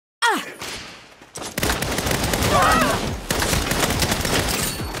Stay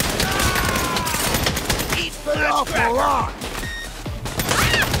off the rock!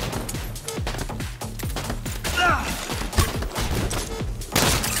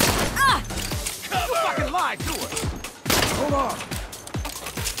 You fucking lied to her! Hold on!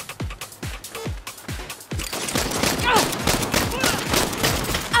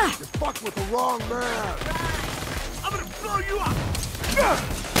 You fucked with the wrong man! I'm gonna blow you up!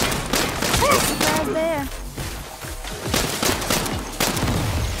 Right there.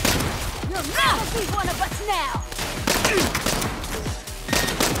 You'll never be one of us now!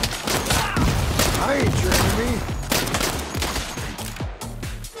 I ain't your enemy!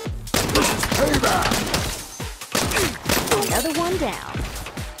 This is payback! Another one down.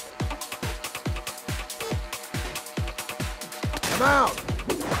 Come out!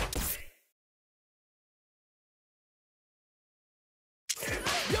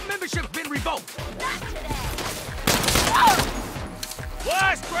 Your membership's been revoked! Not today!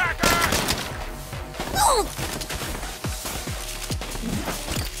 Wisecracker!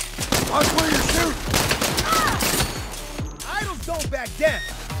 Watch where you're shooting! Idols don't back down!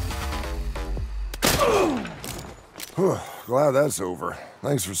 Glad that's over.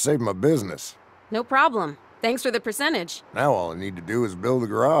 Thanks for saving my business. No problem. Thanks for the percentage. Now all I need to do is build a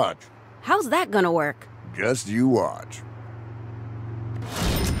garage. How's that gonna work? Just you watch.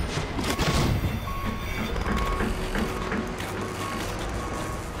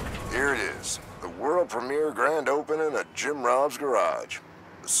 Here it is. The world premiere grand opening at Jim Rob's Garage.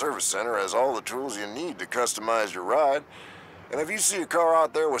 The service center has all the tools you need to customize your ride. And if you see a car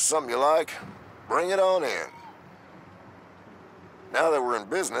out there with something you like, bring it on in. Now that we're in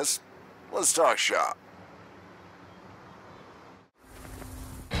business, let's talk shop.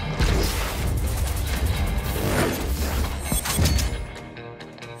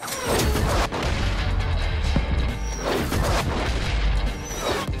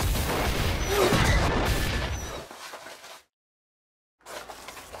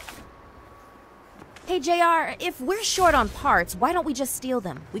 Hey, JR, if we're short on parts, why don't we just steal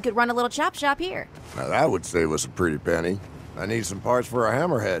them? We could run a little chop shop here. Now that would save us a pretty penny. I need some parts for a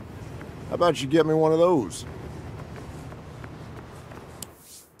hammerhead. How about you get me one of those?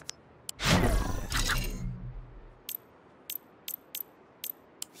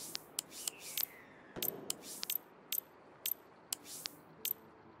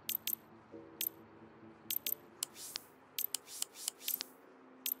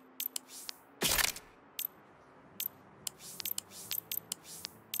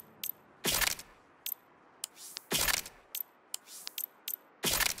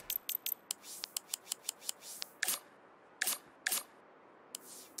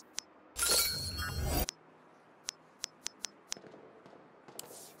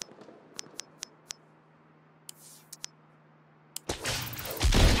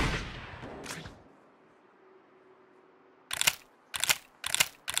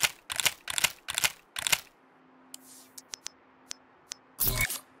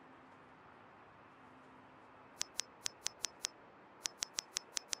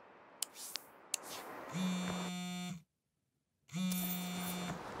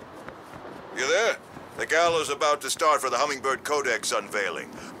 You there? The gala's about to start for the Hummingbird Codex unveiling.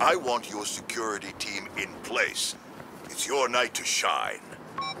 I want your security team in place. It's your night to shine.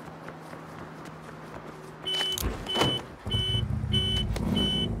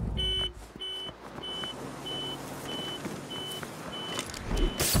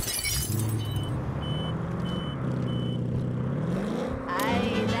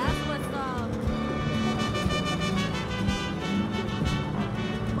 Aye, that's what's up.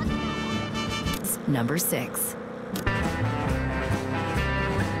 Number 6.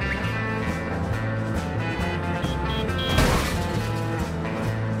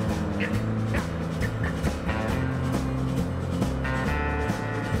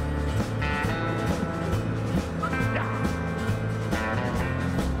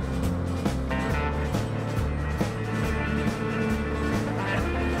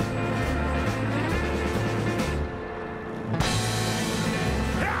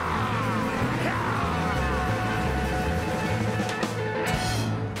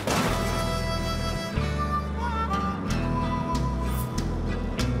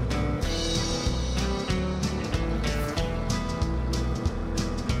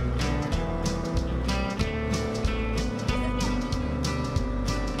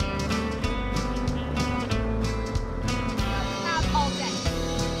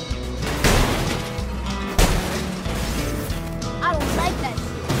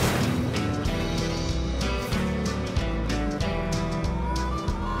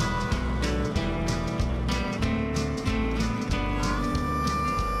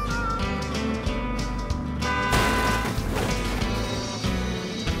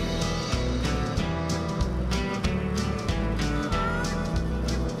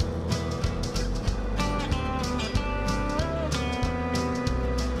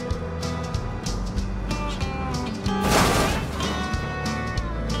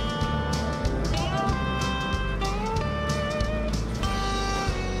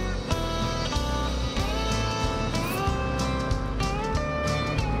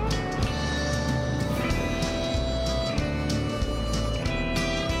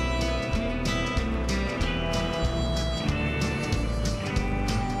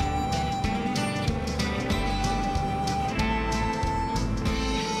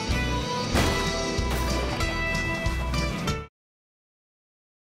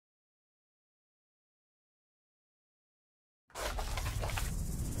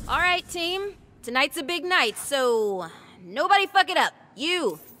 All right, team. Tonight's a big night, so nobody fuck it up.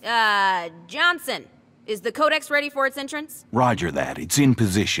 You, Johnson, is the Codex ready for its entrance? Roger that. It's in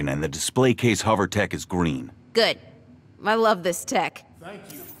position, and the display case hover tech is green. Good. I love this tech.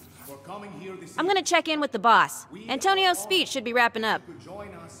 Thank you for coming here this I'm gonna check in with the boss. Antonio's speech should be wrapping up. to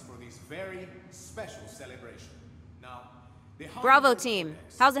join us for this very special celebration. Now, the Bravo team.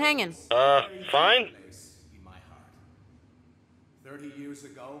 How's it hanging? Fine. In my heart. 30 years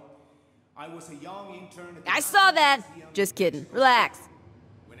ago, I was a young intern at the I saw that. Museum Just kidding. Relax.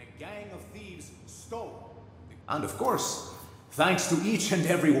 when a gang of thieves stole. And of course, thanks to each and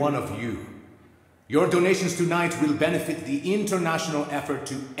every one of you. Your donations tonight will benefit the international effort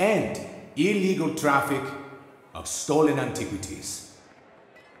to end illegal traffic of stolen antiquities.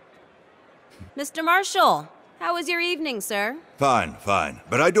 Mr. Marshall, how was your evening, sir? Fine, fine.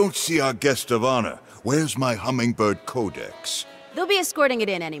 But I don't see our guest of honor. Where's my Hummingbird Codex? They'll be escorting it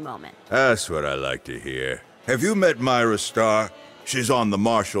in any moment. That's what I like to hear. Have you met Myra Starr? She's on the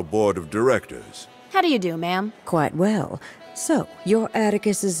Marshall Board of Directors. How do you do, ma'am? Quite well. So, you're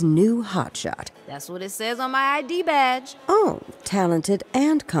Atticus's new hotshot. That's what it says on my ID badge. Oh, talented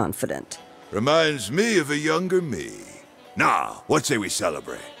and confident. Reminds me of a younger me. Now, what say we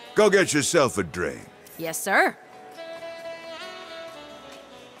celebrate? Go get yourself a drink. Yes, sir.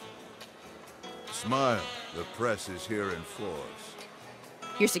 Smile. The press is here in force.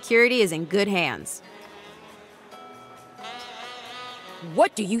 Your security is in good hands.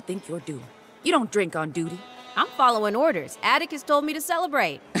 What do you think you're doing? You don't drink on duty. I'm following orders. Atticus told me to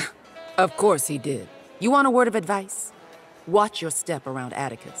celebrate. Of course he did. You want a word of advice? Watch your step around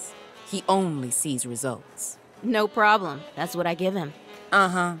Atticus. He only sees results. No problem. That's what I give him.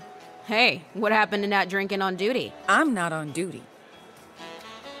 Uh-huh. Hey, what happened to not drinking on duty? I'm not on duty.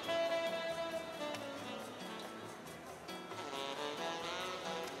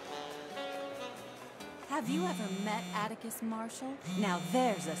 Have you ever met Atticus Marshall? Now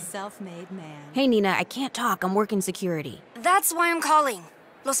there's a self-made man. Hey, Nina, I can't talk. I'm working security. That's why I'm calling.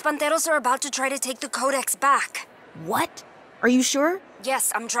 Los Panteros are about to try to take the Codex back. What? Are you sure?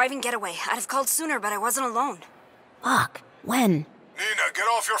 Yes, I'm driving getaway. I'd have called sooner, but I wasn't alone. Fuck. When? Nina, get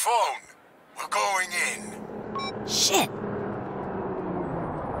off your phone. We're going in. Shit.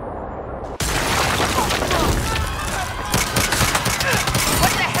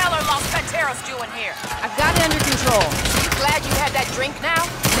 What the hell are Los Panteros doing here? I've got it under control. You glad you had that drink now?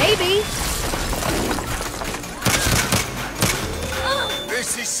 Maybe.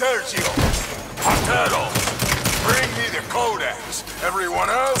 This is Sergio. Pantero, bring me the Codex. Everyone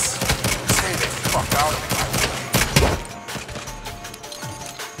else, stay the fuck out of my way.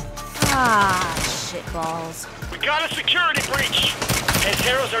 Ah, shitballs. We got a security breach.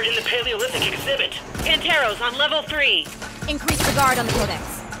 Panteros are in the Paleolithic exhibit. Panteros on level 3. Increase the guard on the Codex.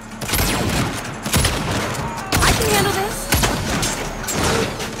 I can handle this.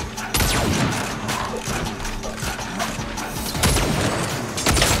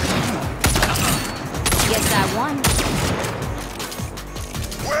 Guess I won.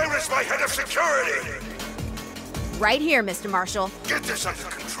 Where is my head of security? Right here, Mr. Marshall. Get this under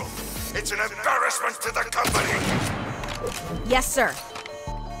control. It's an embarrassment to the company. Yes, sir.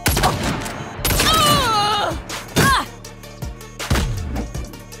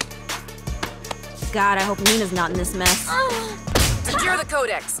 God, I hope Nina's not in this mess. Secure the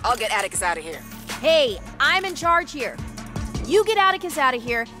Codex. I'll get Atticus out of here. Hey, I'm in charge here. You get Atticus out of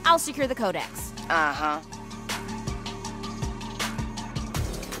here, I'll secure the Codex. Uh-huh.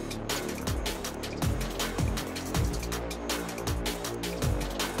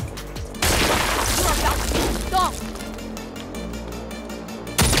 Don't.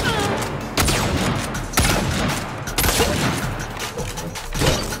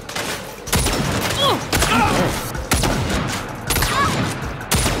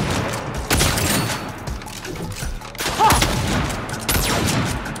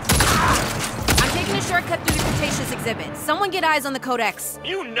 Shortcut through the Cretaceous exhibit. Someone get eyes on the Codex.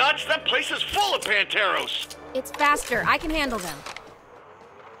 You nuts? That place is full of Panteros. It's faster. I can handle them.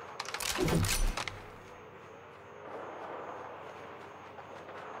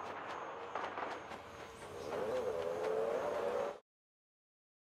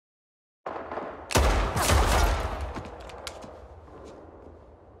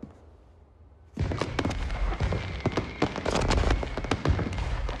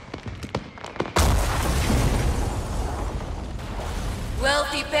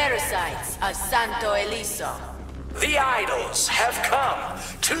 Wealthy parasites of Santo Eliso. The idols have come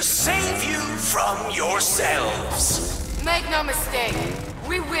to save you from yourselves. Make no mistake,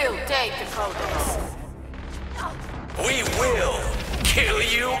 we will take the Codex. We will kill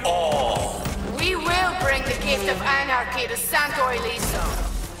you all. We will bring the gift of anarchy to Santo Eliso.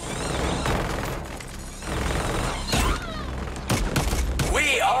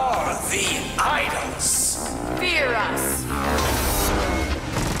 We are the Idols. Fear us.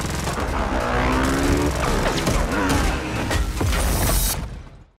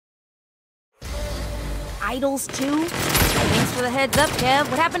 Idols too? Thanks for the heads up, Kev.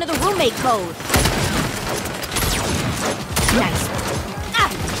 What happened to the roommate code? Nice.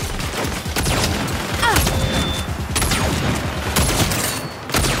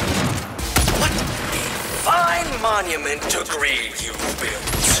 What a fine monument to greed you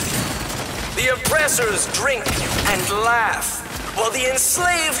built. The oppressors drink and laugh, while the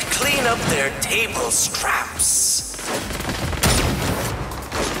enslaved clean up their table scraps.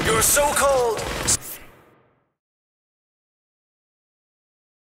 Your so-called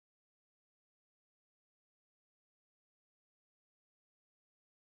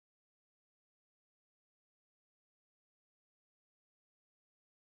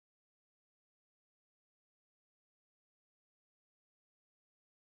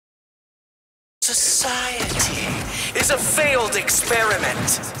society is a failed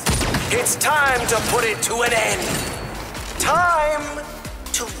experiment. It's time to put it to an end. Time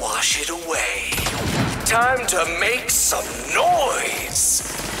to wash it away. Time to make some noise.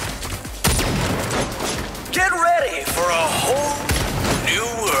 Get ready for a whole new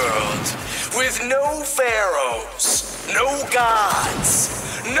world with no pharaohs, no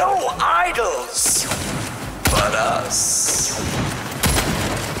gods, no idols, but us.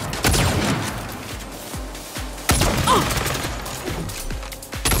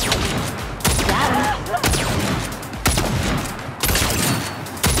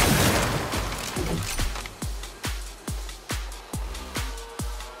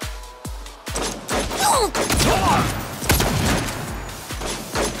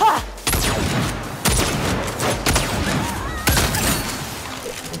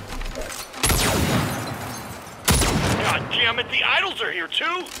 God damn it, the Idols are here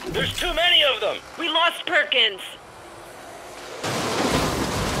too? There's too many of them! We lost Perkins!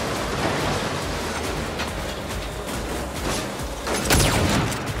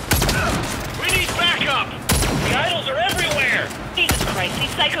 We need backup! The Idols are everywhere! Jesus Christ,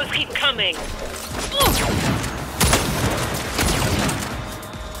 these psychos keep coming!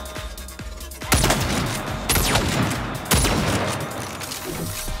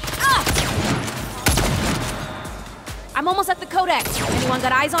 I'm almost at the Codex. Anyone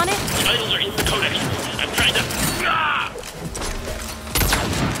got eyes on it? The Idols are in the Codex. I'm trying to...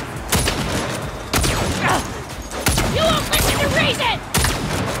 You won't listen to reason!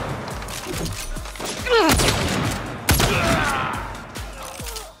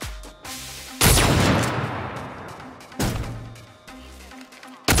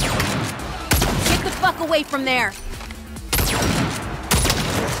 Get the fuck away from there.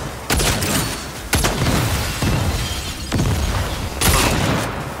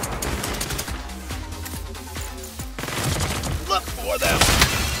 Look for them!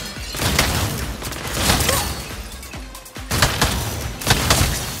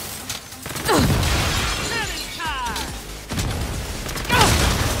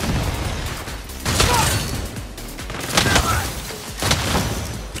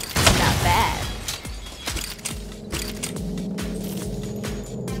 Not bad.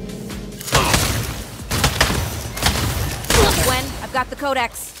 Gwen, I've got the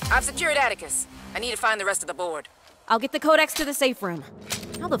Codex. I've secured Atticus. I need to find the rest of the board. I'll get the Codex to the safe room.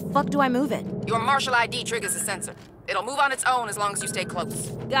 How the fuck do I move it? Your martial ID triggers a sensor. It'll move on its own as long as you stay close.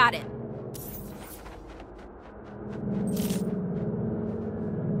 Got it.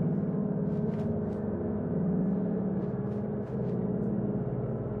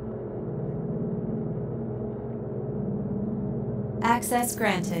 Access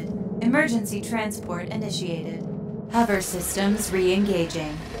granted. Emergency transport initiated. Hover systems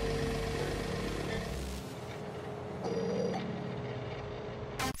re-engaging.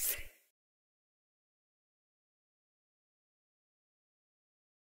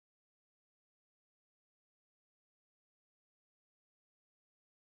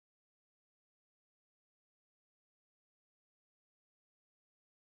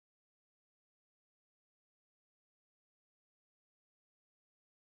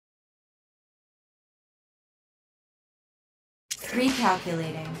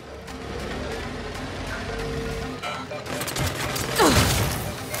 Recalculating.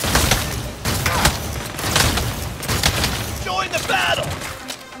 Join the battle!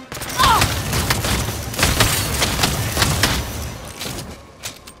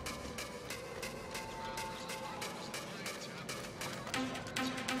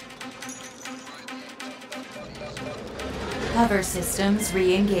 Hover systems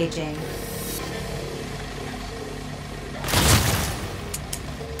re-engaging.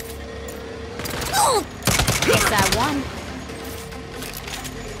 Guess that won.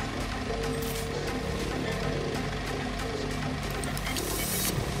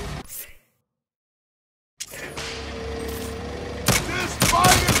 This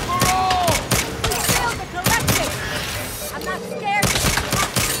fight is for all! We failed the collective! I'm not scared!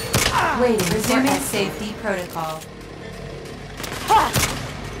 Waiting for safety protocol.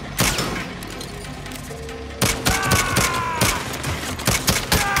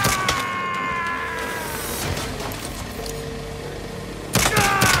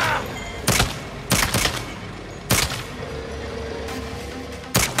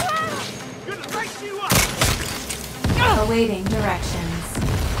 Awaiting directions.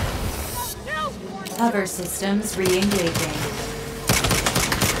 Hover systems re-engaging.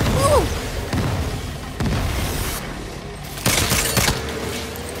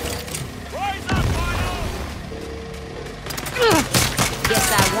 Guess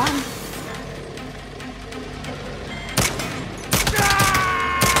that won.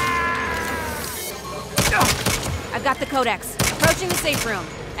 I've got the Codex. Approaching the safe room.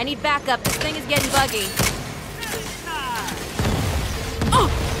 I need backup. This thing is getting buggy.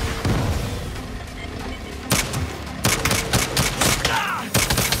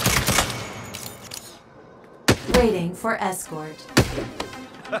 Waiting for escort.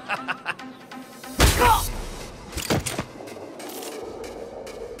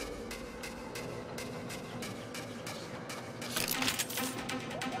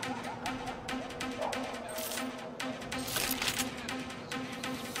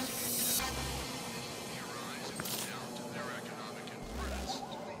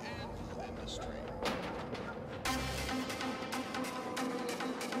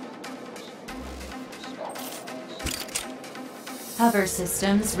 Hover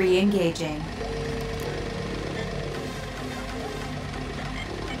systems re-engaging.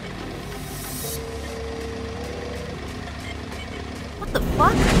 What the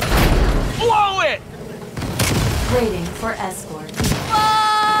fuck? Blow it! Waiting for escort.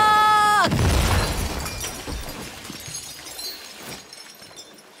 Fuck!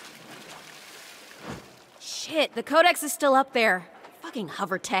 Shit, the Codex is still up there. Fucking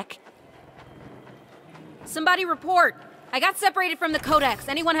hover tech. Somebody report. I got separated from the Codex.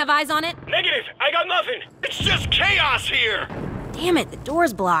 Anyone have eyes on it? Negative. I got nothing. It's just chaos here. Damn it, the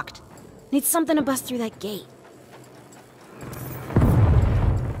door's blocked. Need something to bust through that gate.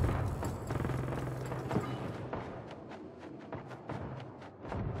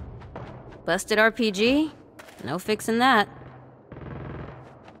 Busted RPG? No fixing that.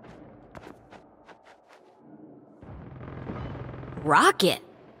 Rocket?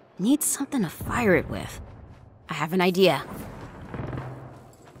 Need something to fire it with. I have an idea.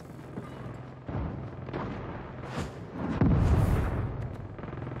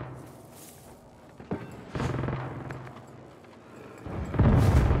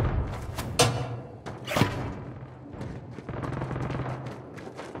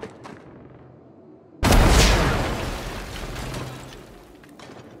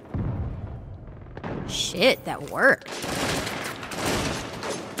 Shit, that worked.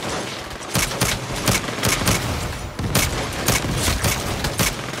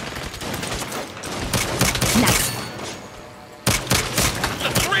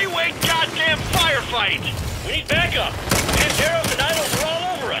 We need backup! Panteros and Idols are all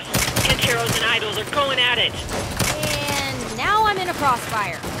over us! Panteros and Idols are going at it! And now I'm in a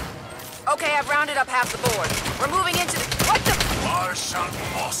crossfire. Okay, I've rounded up half the board. We're moving into the... What the... Marshal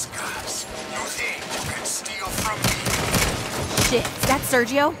Moscas, you think you can steal from me? Shit, is that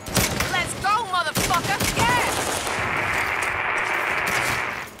Sergio? Let's go, motherfucker! Yes!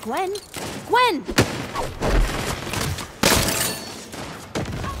 Gwen? Gwen!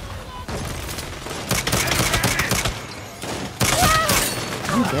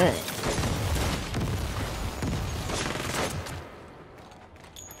 I'm good.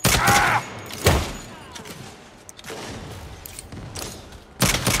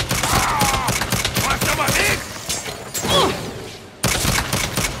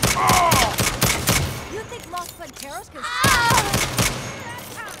 You think Los Panteros can...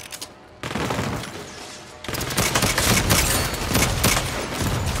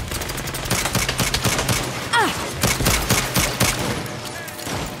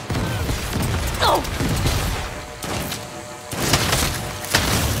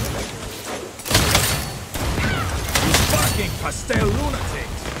 Pastel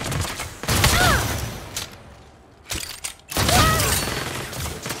lunatics!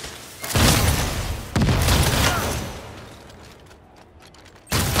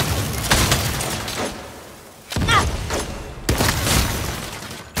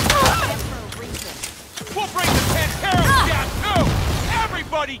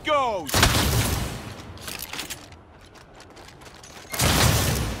 Everybody goes!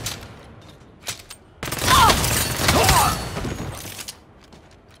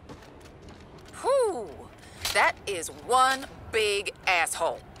 Whew! That is one big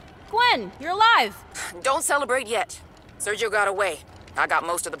asshole. Gwen, you're alive! Don't celebrate yet. Sergio got away. I got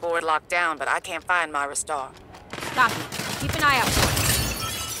most of the board locked down, but I can't find Myra Star. Copy. Keep an eye out for it.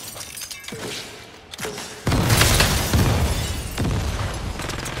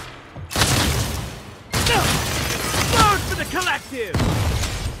 Burn for the collective!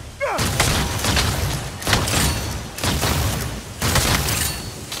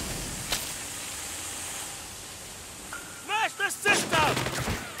 Smash the system!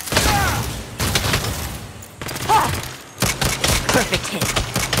 Perfect hit.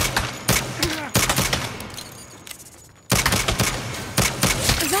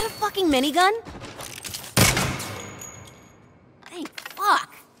 Is that a fucking minigun? Hey, fuck.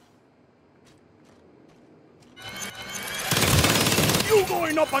 You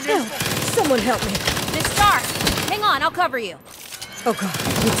going up against... Someone help me. Miss Star, hang on, I'll cover you. Oh god,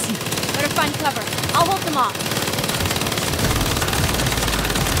 it's you. Better find cover. I'll hold them off.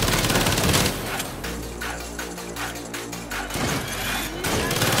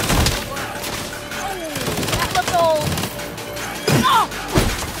 That looked old. Oh!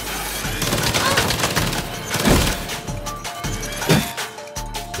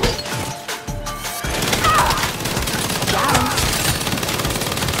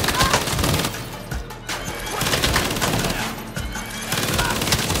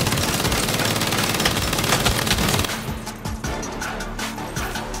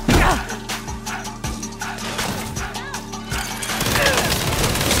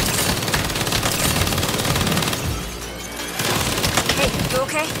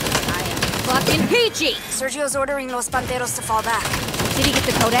 Fucking peachy! Sergio's ordering Los Panteros to fall back. Did he get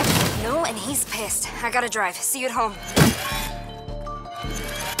the codex? No, and he's pissed. I gotta drive. See you at home.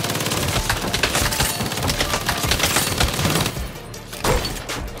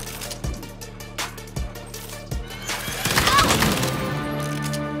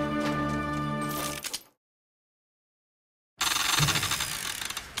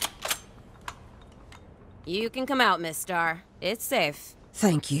 You can come out, Miss Star. It's safe.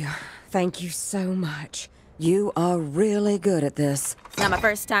 Thank you. Thank you so much. You are really good at this. It's not my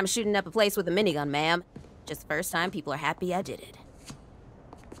first time shooting up a place with a minigun, ma'am. Just the first time people are happy I did it.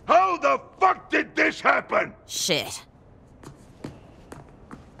 How the fuck did this happen? Shit.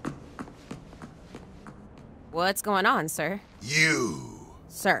 What's going on, sir? You.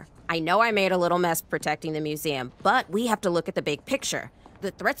 Sir, I know I made a little mess protecting the museum, but we have to look at the big picture.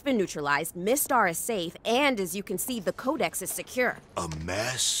 The threat's been neutralized, Miss Star is safe, and as you can see, the codex is secure. A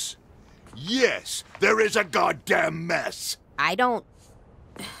mess? Yes, there is a goddamn mess. I don't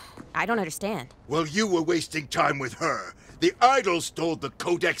understand. Well, you were wasting time with her. The idol stole the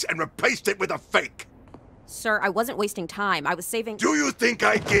codex and replaced it with a fake. Sir, I wasn't wasting time. I was saving... Do you think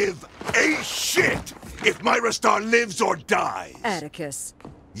I give a shit if Myra Star lives or dies? Atticus.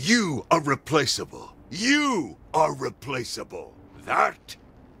 You are replaceable. You are replaceable. That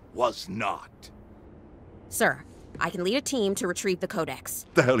was not. Sir, I can lead a team to retrieve the codex.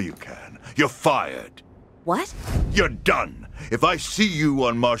 The hell you can. You're fired. What? You're done. If I see you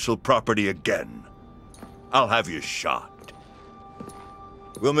on Marshall property again, I'll have you shot.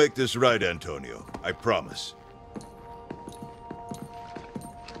 We'll make this right, Antonio. I promise.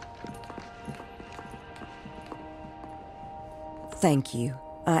 Thank you.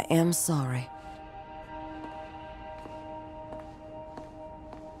 I am sorry.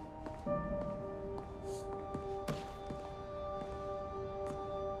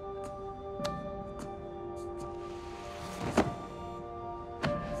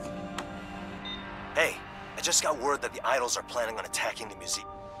 Hey, I just got word that the idols are planning on attacking the museum.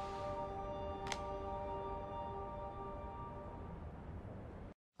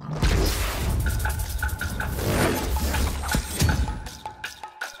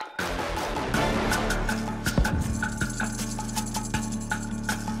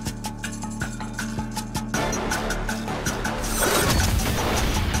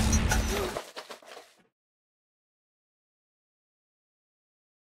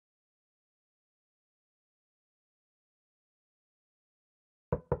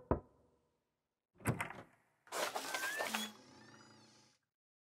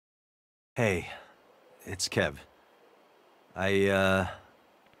 Hey, it's Kev. I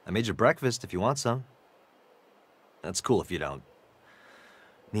made you breakfast if you want some. That's cool if you don't.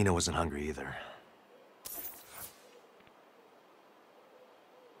 Nina wasn't hungry either.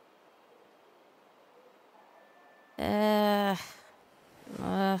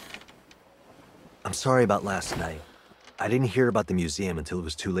 I'm sorry about last night. I didn't hear about the museum until it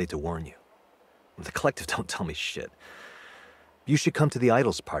was too late to warn you. The Collective don't tell me shit. You should come to the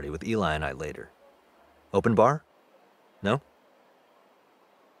Idols party with Eli and I later. Open bar? No?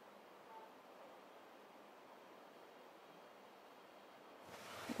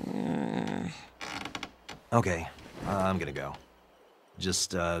 Okay, I'm gonna go.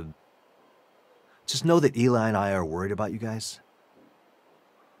 Just know that Eli and I are worried about you guys.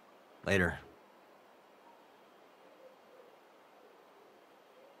 Later.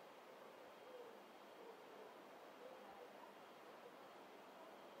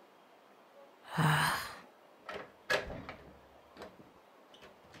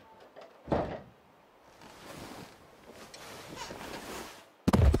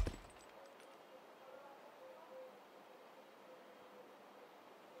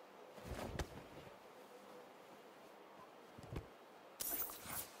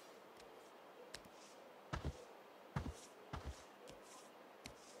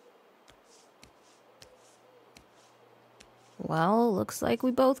 Well, looks like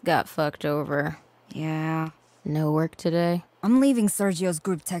we both got fucked over. Yeah. No work today? I'm leaving Sergio's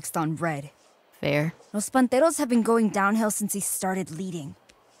group text on red. Fair. Los Panteros have been going downhill since he started leading.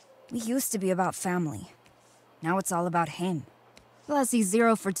 We used to be about family. Now it's all about him. Plus, he's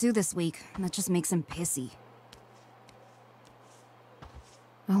 0 for 2 this week, and that just makes him pissy.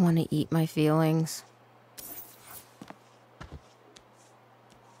 I want to eat my feelings.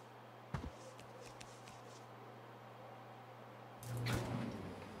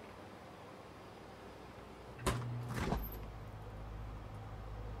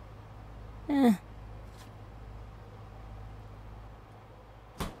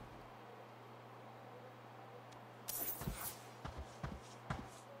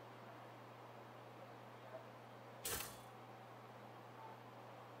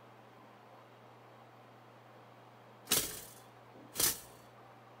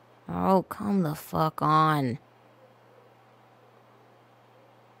 Oh, come the fuck on.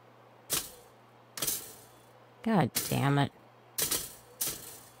 God damn it.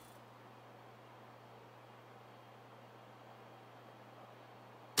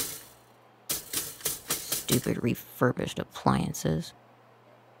 Stupid refurbished appliances.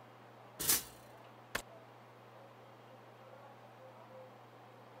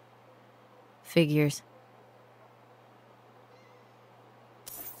 Figures.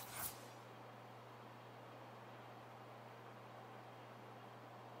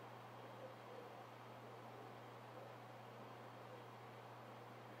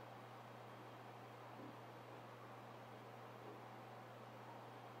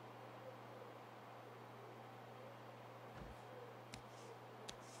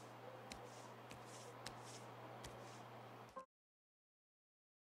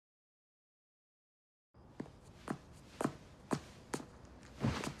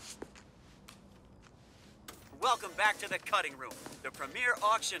 Welcome back to the Cutting Room, the premier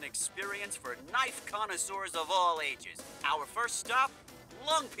auction experience for knife connoisseurs of all ages. Our first stop,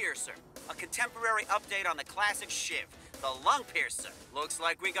 Lung Piercer, a contemporary update on the classic Shiv, the Lung Piercer. Looks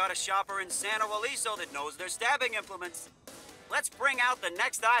like we got a shopper in Santa Aliso that knows their stabbing implements. Let's bring out the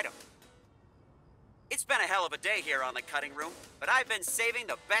next item. It's been a hell of a day here on the Cutting Room, but I've been saving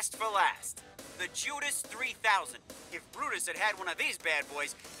the best for last. The Judas 3000. If Brutus had had one of these bad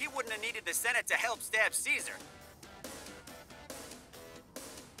boys, he wouldn't have needed the Senate to help stab Caesar.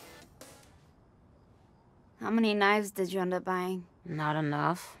 How many knives did you end up buying? Not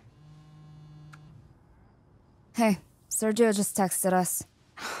enough. Hey, Sergio just texted us.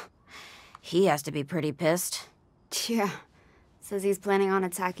 He has to be pretty pissed. Yeah. Says he's planning on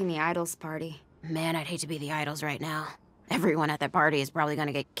attacking the Idols party. Man, I'd hate to be the Idols right now. Everyone at that party is probably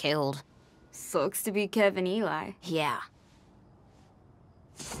gonna get killed. Sucks to be Kev and Eli. Yeah.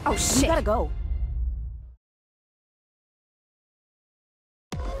 Oh shit! We gotta go.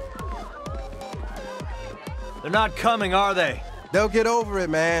 They're not coming, are they? They'll get over it,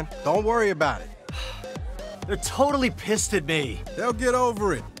 man. Don't worry about it. They're totally pissed at me. They'll get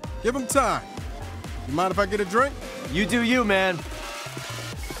over it. Give them time. You mind if I get a drink? You do you, man.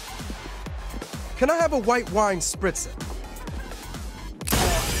 Can I have a white wine spritzer?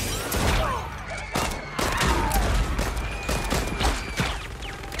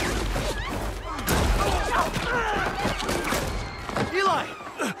 Eli!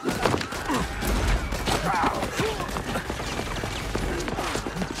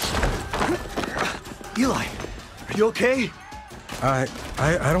 Eli, are you okay? I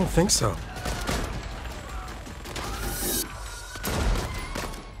don't think so.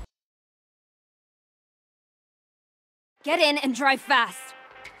 Get in and drive fast.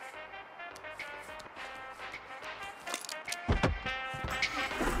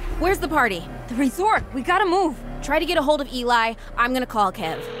 Where's the party? The resort. We gotta move. Try to get a hold of Eli. I'm gonna call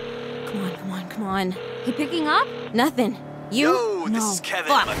Kev. Come on. He picking up? Nothing. You? Yo, this No. is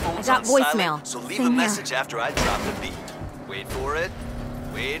Kevin. Fuck. My phone's I got on voicemail. silent, so leave a Same message here. after I drop the beat. Wait for it.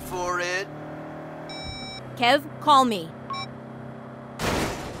 Wait for it. Kev, call me.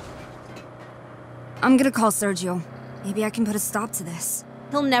 I'm gonna call Sergio. Maybe I can put a stop to this.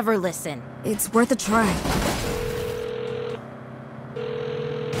 He'll never listen. It's worth a try.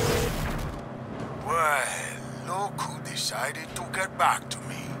 Well, look who decided to get back to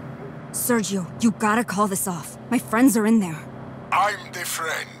me. Sergio, you gotta call this off. My friends are in there. I'm the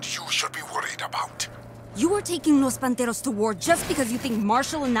friend you should be worried about. You are taking Los Panteros to war just because you think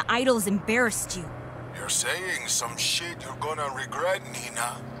Marshall and the Idols embarrassed you. You're saying some shit you're gonna regret,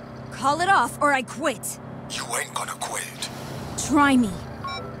 Nina. Call it off or I quit. You ain't gonna quit. Try me.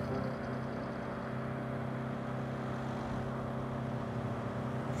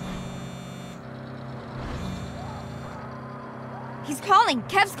 He's calling.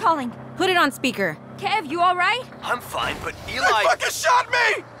 Kev's calling. Put it on speaker. Kev, you alright? I'm fine, but They Eli... fucking shot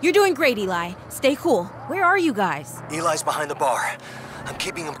me! You're doing great, Eli. Stay cool. Where are you guys? Eli's behind the bar. I'm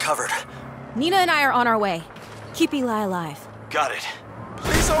keeping him covered. Nina and I are on our way. Keep Eli alive. Got it.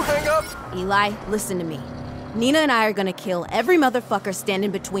 Please don't hang up! Eli, listen to me. Nina and I are gonna kill every motherfucker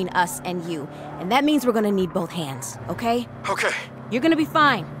standing between us and you. And that means we're gonna need both hands, okay? Okay. You're gonna be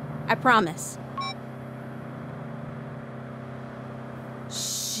fine. I promise.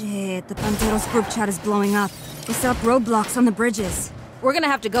 Shit, the Panteros group chat is blowing up. They set up roadblocks on the bridges. We're gonna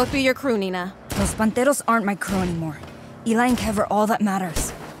have to go through your crew, Nina. Los Panteros aren't my crew anymore. Eli and Kev are all that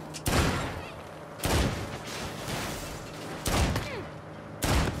matters.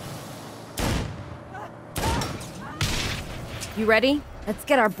 You ready? Let's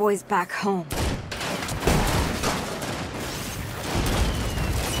get our boys back home.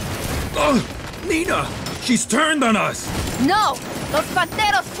 Nina! She's turned on us! No! Los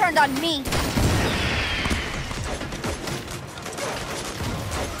Panteros turned on me!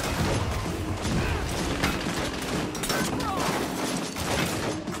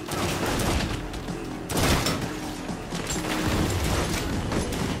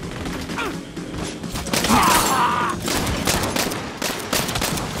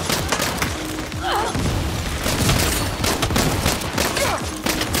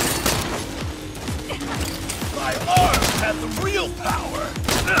 My arms have the real power!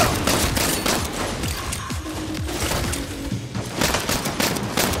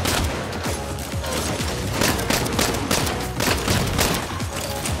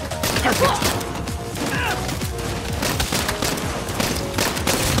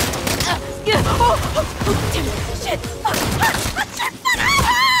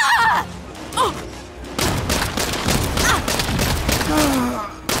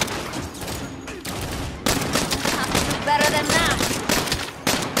 Better than that!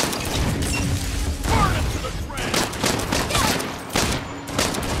 Burn him to the ground!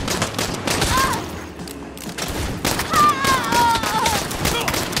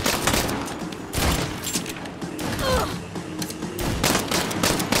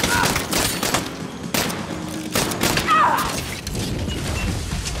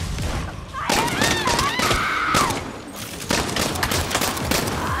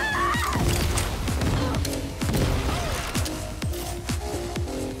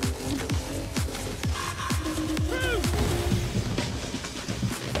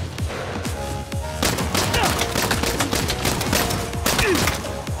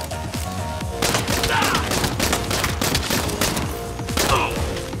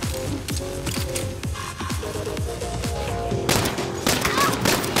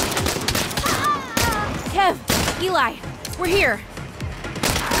 Kev! Eli! We're here!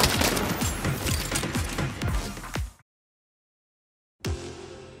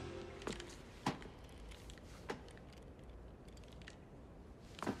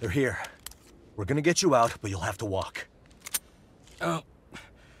 They're here. We're gonna get you out, but you'll have to walk. Oh.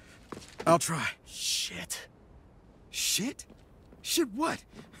 I'll try. Shit. Shit? Shit what?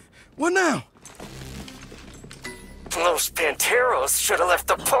 What now? Los Panteros should have left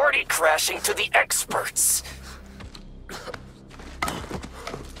the party crashing to the experts.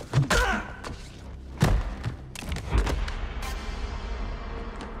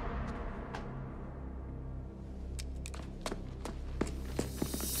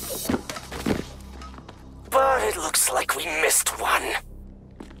 But it looks like we missed one.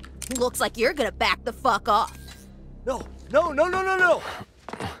 Looks like you're gonna back the fuck off. No, no, no, no, no, no!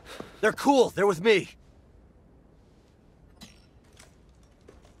 They're cool. They're with me.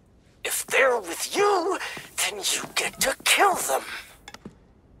 And you get to kill them.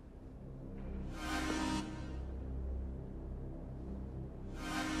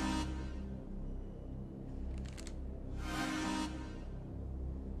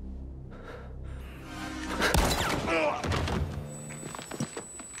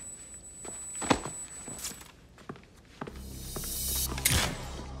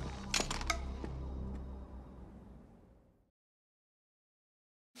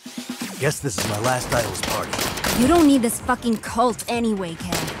 Guess this is my last Idols party. You don't need this fucking cult anyway,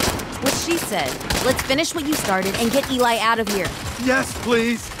 Ken. What she said. Let's finish what you started and get Eli out of here. Yes,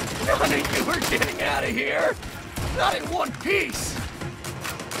 please. None of you are getting out of here. Not in one piece.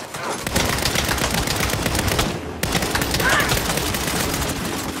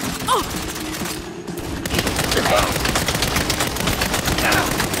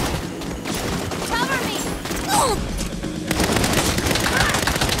 Cover me!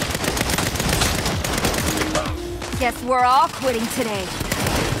 Guess we're all quitting today.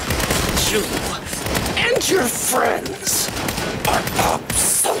 You and your friends are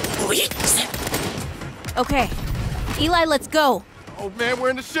obsolete. Okay. Eli, let's go. Oh man,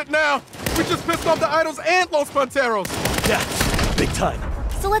 we're in the shit now. We just pissed off the Idols and Los Panteros. Yeah, big time.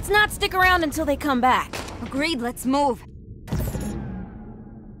 So let's not stick around until they come back. Agreed, let's move.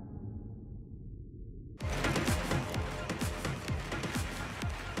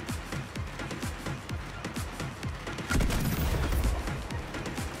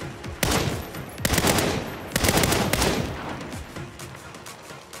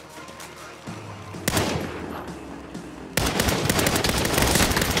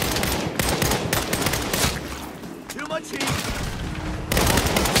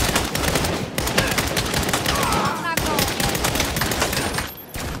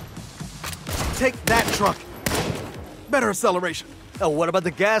 Take that truck. Better acceleration. Oh, what about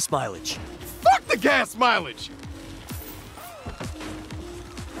the gas mileage? Fuck the gas mileage!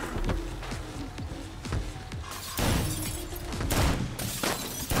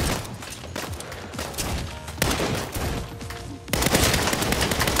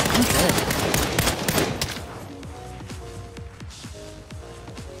 I'm good.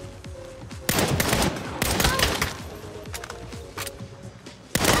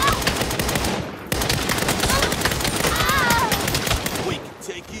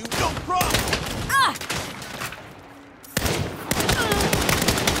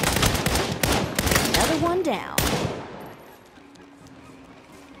 Down.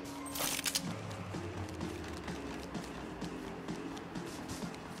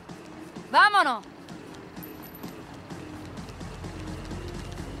 Vámonos!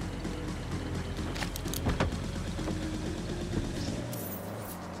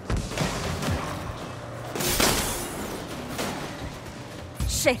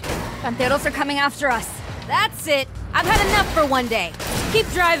 Shit! Panteros are coming after us. That's it. I've had enough for one day. Keep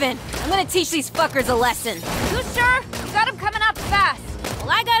driving. I'm gonna teach these fuckers a lesson. You sure? You got them coming up fast.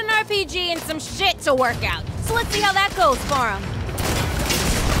 Well, I got an RPG and some shit to work out. So let's see how that goes for them.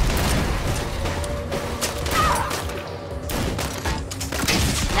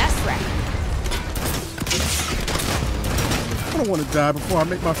 That's right. I don't want to die before I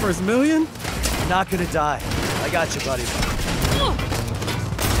make my first million. Not gonna die. I got you, buddy.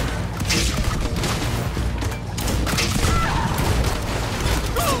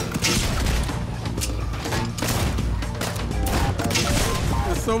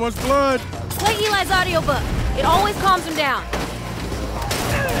 So much blood. Play Eli's audiobook. It always calms him down.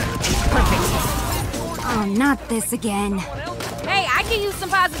 Perfect. Oh, not this again. Hey, I can use some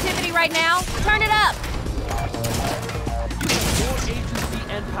positivity right now. Turn it up. You have more agency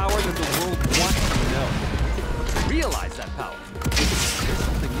and power than the world wants you to know. Realize that power. There's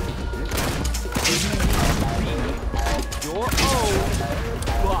something you need to do. Be your own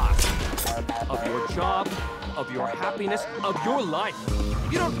boss of your job, of your happiness, of your life.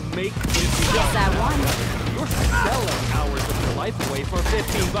 You don't make this Yes, I won. You're selling hours of your life away for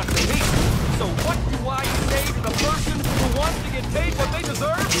 $15 a piece. So what do I say to the person who wants to get paid what they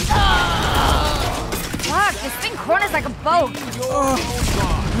deserve? Fuck, this thing corners like a boat.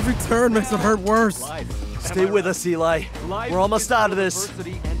 Every turn makes it hurt worse. Stay with us, Eli. We're almost out of this.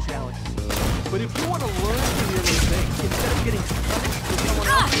 And challenges. But if you want to learn from your mistakes instead of getting punished for someone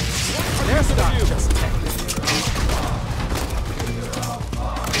else, there's not just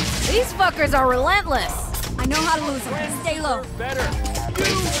These fuckers are relentless. I know how to lose them. Stay low. Better. You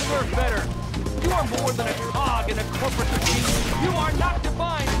deserve better. You are more than a cog in a corporate machine. You are not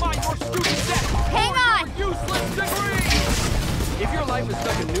defined by your student debt. Hang on. Useless degree. If your life is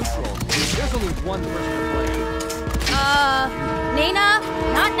stuck in neutral, there's only one person to blame. Nina?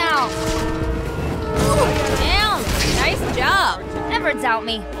 Not now. Ooh, never doubt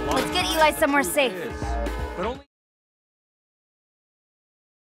me. Let's get Eli somewhere safe. But only...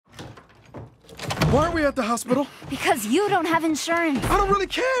 Why are we at the hospital? Because you don't have insurance. I don't really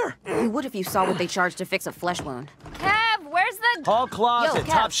care. You would if you saw what they charged to fix a flesh wound. Kev, where's the... Hall closet, Yo, Kev.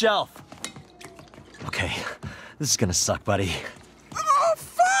 top shelf. Okay, this is gonna suck, buddy. Oh,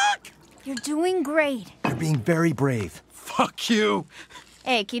 fuck! You're doing great. You're being very brave. Fuck you.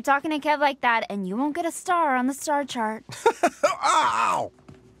 Hey, keep talking to Kev like that, and you won't get a star on the star chart. Ow!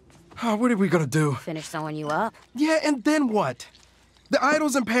 Oh, what are we gonna do? Finish sewing you up. Yeah, and then what? The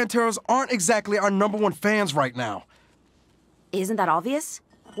Idols and Panteros aren't exactly our #1 fans right now. Isn't that obvious?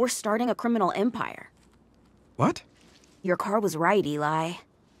 We're starting a criminal empire. What? Your car was right, Eli.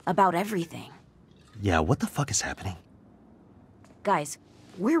 About everything. Yeah, what the fuck is happening? Guys,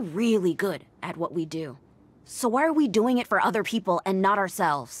 we're really good at what we do. So why are we doing it for other people and not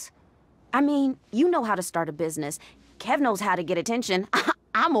ourselves? I mean, you know how to start a business. Kev knows how to get attention.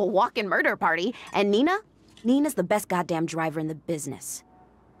 I'm a walking murder party. And Nina? Nina's the best goddamn driver in the business.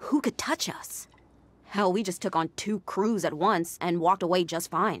 Who could touch us? Hell, we just took on 2 crews at once and walked away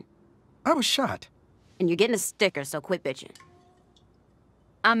just fine. I was shot. And you're getting a sticker, so quit bitching.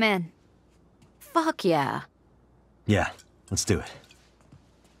 I'm in. Fuck yeah. Yeah, let's do it.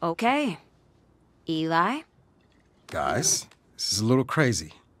 Okay. Eli? Guys, this is a little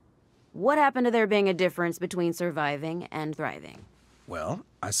crazy. What happened to there being a difference between surviving and thriving? Well,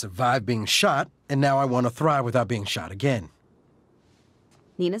 I survived being shot, and now I want to thrive without being shot again.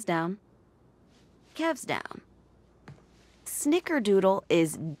 Nina's down. Kev's down. Snickerdoodle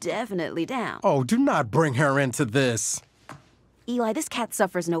is definitely down. Oh, do not bring her into this. Eli, this cat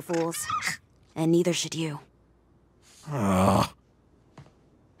suffers no fools. And neither should you. Ugh.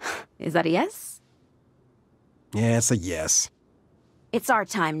 Is that a yes? Yeah, it's a yes. It's our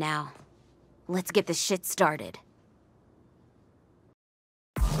time now. Let's get this shit started.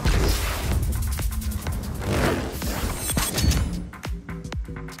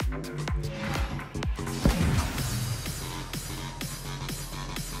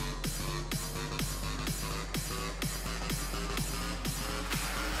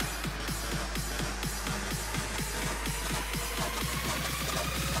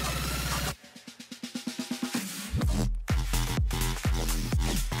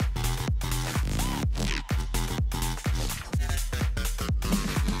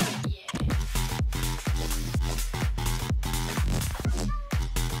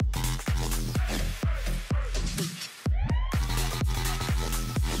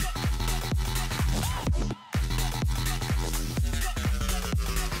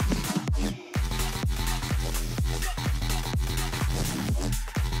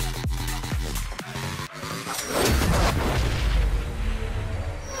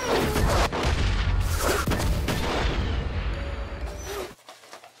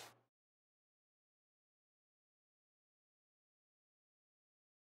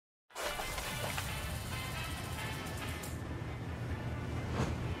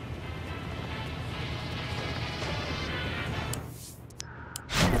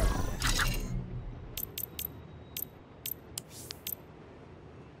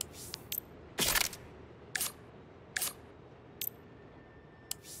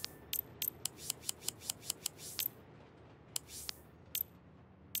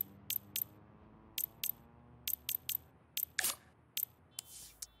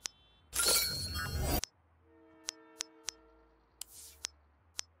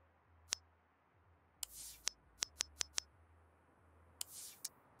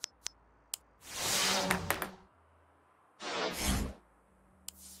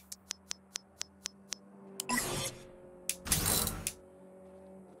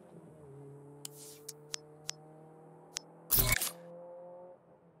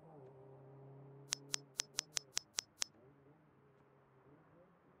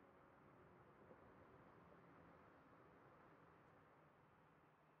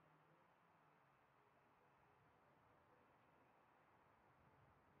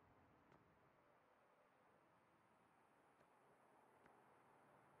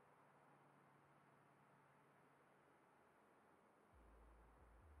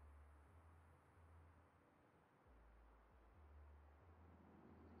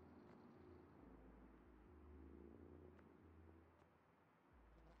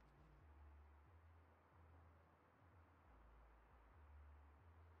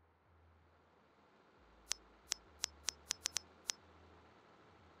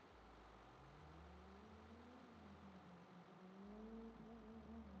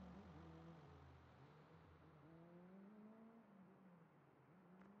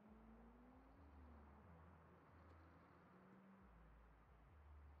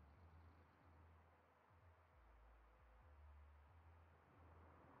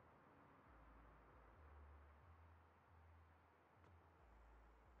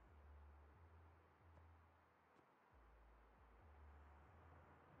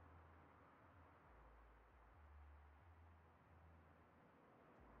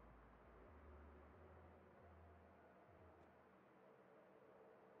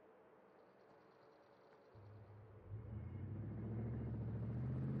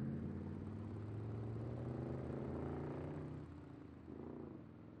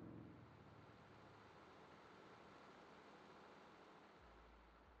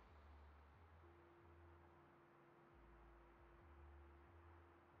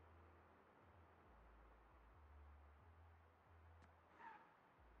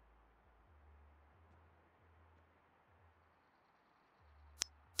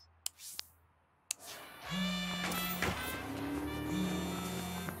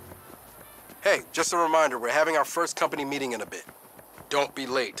 Hey, just a reminder, we're having our first company meeting in a bit. Don't be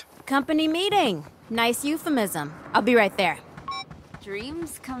late. Company meeting. Nice euphemism. I'll be right there.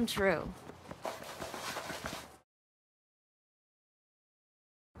 Dreams come true.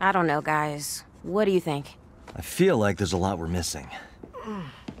 I don't know, guys. What do you think? I feel like there's a lot we're missing.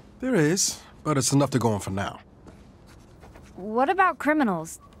 There is, but it's enough to go on for now. What about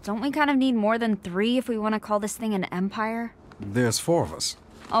criminals? Don't we kind of need more than 3 if we want to call this thing an empire? There's 4 of us.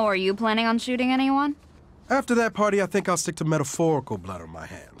 Oh, are you planning on shooting anyone? After that party, I think I'll stick to metaphorical blood on my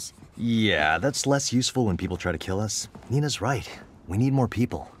hands. Yeah, that's less useful when people try to kill us. Nina's right. We need more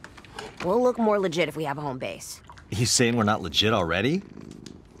people. We'll look more legit if we have a home base. You saying we're not legit already?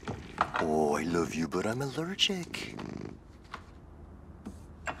 Oh, I love you, but I'm allergic.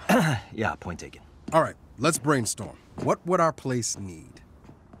 Yeah, point taken. All right, let's brainstorm. What would our place need?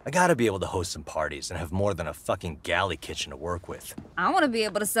 I gotta be able to host some parties and have more than a fucking galley kitchen to work with. I want to be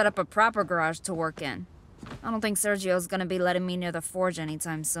able to set up a proper garage to work in. I don't think Sergio's gonna be letting me near the forge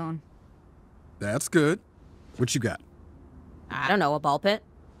anytime soon. That's good. What you got? I don't know, a ball pit?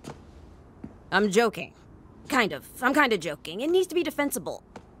 I'm joking. Kind of. I'm kind of joking. It needs to be defensible.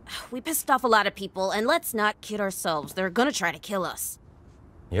 We pissed off a lot of people, and let's not kid ourselves. They're gonna try to kill us.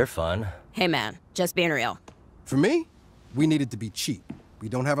 You're fun. Hey man, just being real. For me, we need it to be cheap. We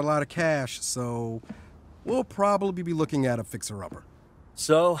don't have a lot of cash, so we'll probably be looking at a fixer-upper.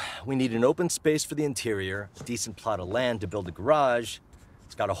 So, we need an open space for the interior, a decent plot of land to build a garage.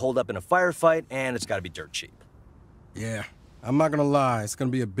 It's gotta hold up in a firefight, and it's gotta be dirt cheap. Yeah, I'm not gonna lie, it's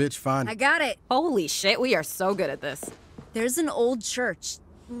gonna be a bitch finding. I got it. Holy shit, we are so good at this. There's an old church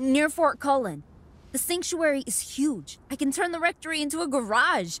near Fort Cullen. The sanctuary is huge. I can turn the rectory into a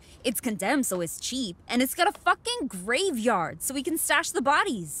garage. It's condemned, so it's cheap. And it's got a fucking graveyard, so we can stash the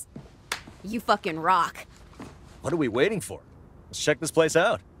bodies. You fucking rock. What are we waiting for? Let's check this place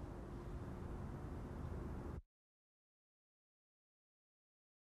out.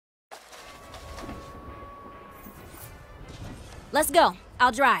 Let's go.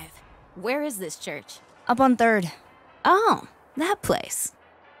 I'll drive. Where is this church? Up on 3rd. Oh, that place.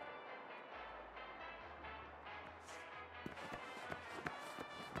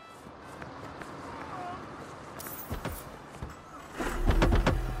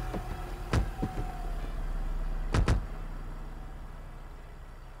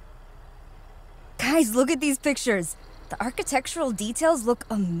 Guys, look at these pictures. The architectural details look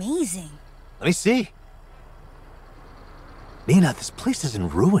amazing. Let me see. Nina, this place is in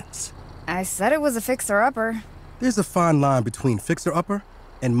ruins. I said it was a fixer-upper. There's a fine line between fixer-upper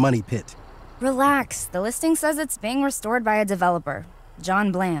and money pit. Relax. The listing says it's being restored by a developer,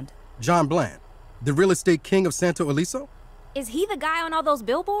 John Bland. John Bland, the real estate king of Santo Eliso? Is he the guy on all those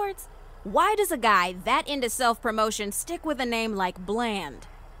billboards? Why does a guy that into self-promotion stick with a name like Bland?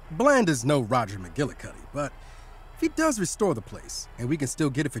 Bland is no Roger McGillicuddy, but if he does restore the place, and we can still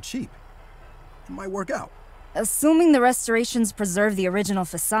get it for cheap, it might work out. Assuming the restorations preserve the original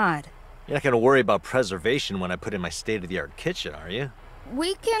facade. You're not gonna worry about preservation when I put in my state-of-the-art kitchen, are you?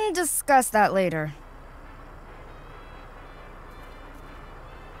 We can discuss that later.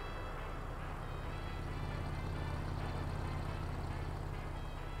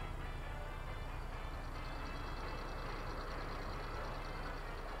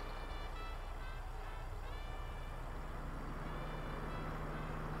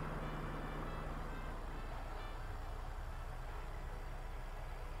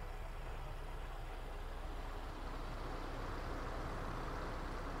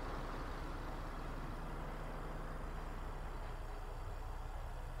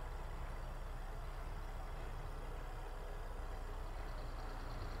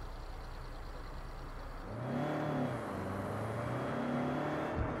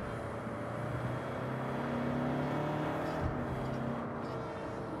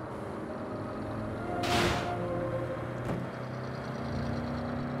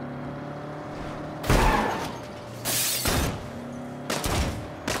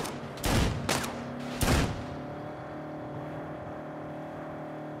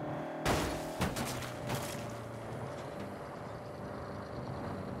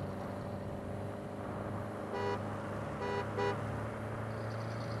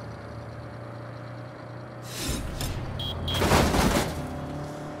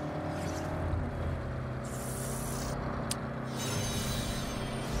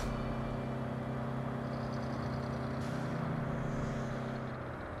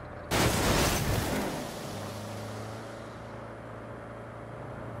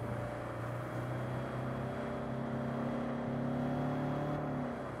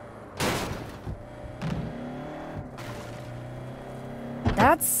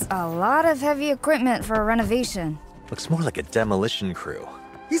 That's a lot of heavy equipment for a renovation. Looks more like a demolition crew.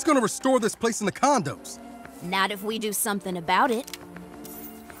 He's gonna restore this place in the condos. Not if we do something about it.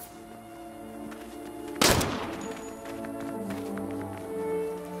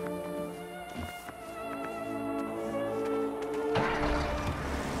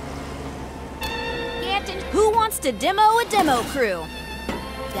 Who wants to demo a demo crew?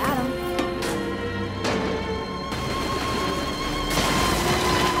 Got 'em.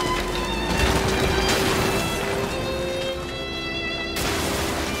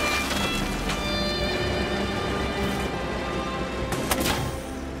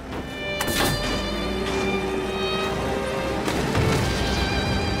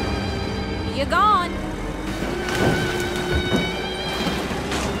 You're gone.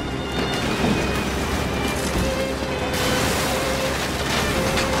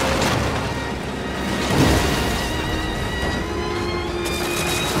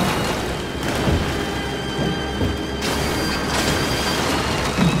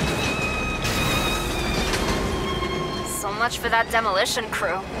 Much for that demolition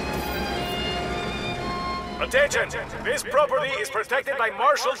crew. Attention! This property is protected by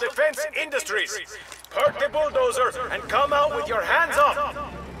Marshall Defense Industries. Park the bulldozer and come out with your hands up!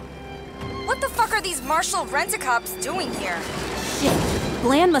 What the fuck are these Marshall rent-a-cops doing here? Shit.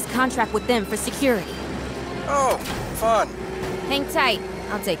 Bland must contract with them for security. Oh, fun. Hang tight.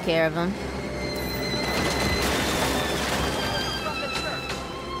 I'll take care of them.